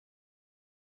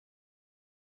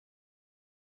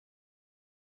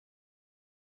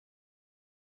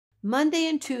Monday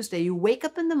and Tuesday, you wake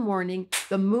up in the morning,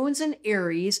 the moon's in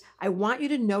Aries. I want you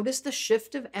to notice the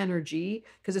shift of energy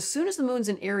because as soon as the moon's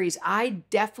in Aries, I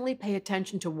definitely pay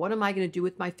attention to what am I going to do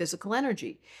with my physical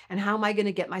energy and how am I going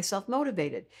to get myself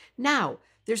motivated. Now,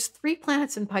 there's 3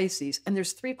 planets in Pisces and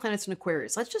there's 3 planets in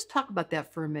Aquarius. Let's just talk about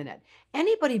that for a minute.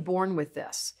 Anybody born with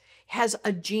this has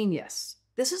a genius.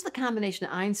 This is the combination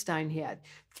Einstein had.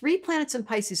 3 planets in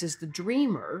Pisces is the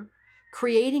dreamer,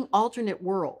 creating alternate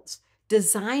worlds,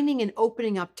 designing and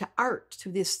opening up to art, to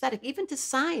the aesthetic, even to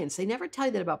science. They never tell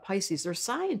you that about Pisces. They're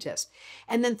scientists.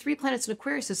 And then 3 planets in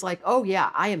Aquarius is like, oh yeah,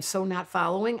 I am so not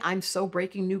following. I'm so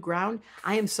breaking new ground.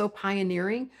 I am so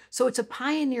pioneering. So it's a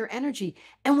pioneer energy.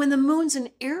 And when the moon's in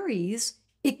Aries,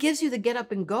 it gives you the get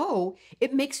up and go.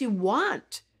 It makes you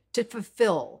want to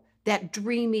fulfill that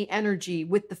dreamy energy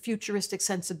with the futuristic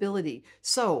sensibility.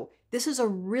 So this is a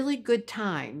really good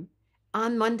time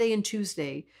on Monday and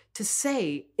Tuesday to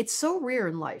say it's so rare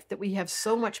in life that we have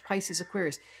so much Pisces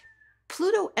Aquarius.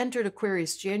 Pluto entered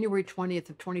Aquarius January 20th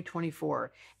of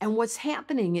 2024. And what's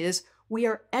happening is we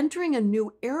are entering a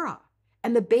new era.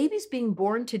 And the babies being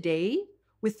born today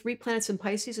with 3 planets in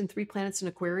Pisces and 3 planets in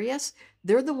Aquarius,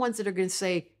 they're the ones that are going to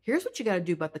say, here's what you got to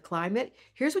do about the climate.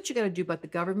 Here's what you got to do about the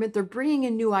government. They're bringing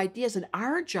in new ideas. And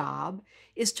our job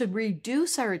is to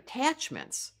reduce our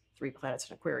attachments, 3 planets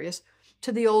in Aquarius,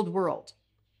 to the old world.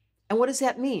 And what does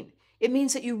that mean? It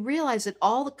means that you realize that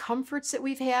all the comforts that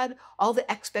we've had, all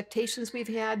the expectations we've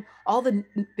had, all the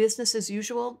business as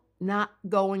usual, not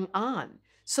going on.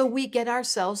 So we get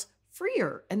ourselves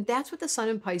freer. And that's what the sun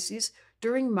in Pisces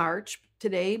during March,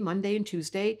 today, Monday and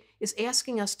Tuesday, is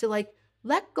asking us to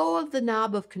let go of the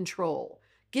knob of control.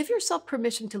 Give yourself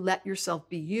permission to let yourself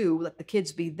be you, let the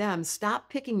kids be them. Stop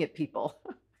picking at people.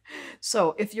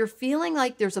 So if you're feeling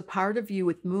like there's a part of you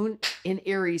with moon in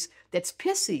Aries that's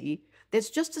pissy, that's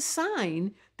just a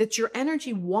sign that your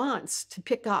energy wants to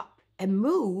pick up and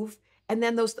move. And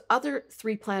then those other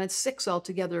 3 planets, 6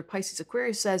 altogether, Pisces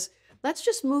Aquarius says, let's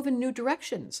just move in new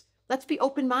directions. Let's be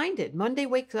open-minded. Monday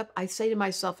wakes up, I say to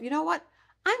myself, you know what?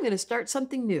 I'm going to start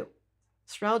something new.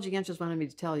 Astrology Answers wanted me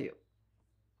to tell you.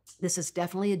 This is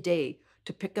definitely a day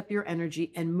to pick up your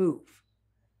energy and move.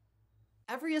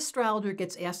 Every astrologer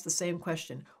gets asked the same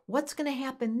question. What's going to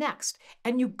happen next?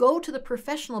 And you go to the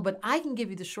professional, but I can give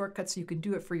you the shortcut so you can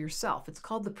do it for yourself. It's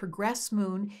called the Progress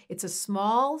Moon. It's a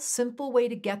small, simple way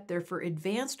to get there for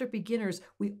advanced or beginners.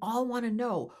 We all want to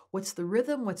know what's the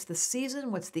rhythm, what's the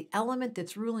season, what's the element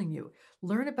that's ruling you.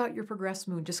 Learn about your Progress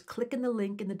Moon. Just click in the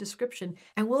link in the description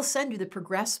and we'll send you the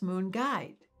Progress Moon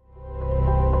guide.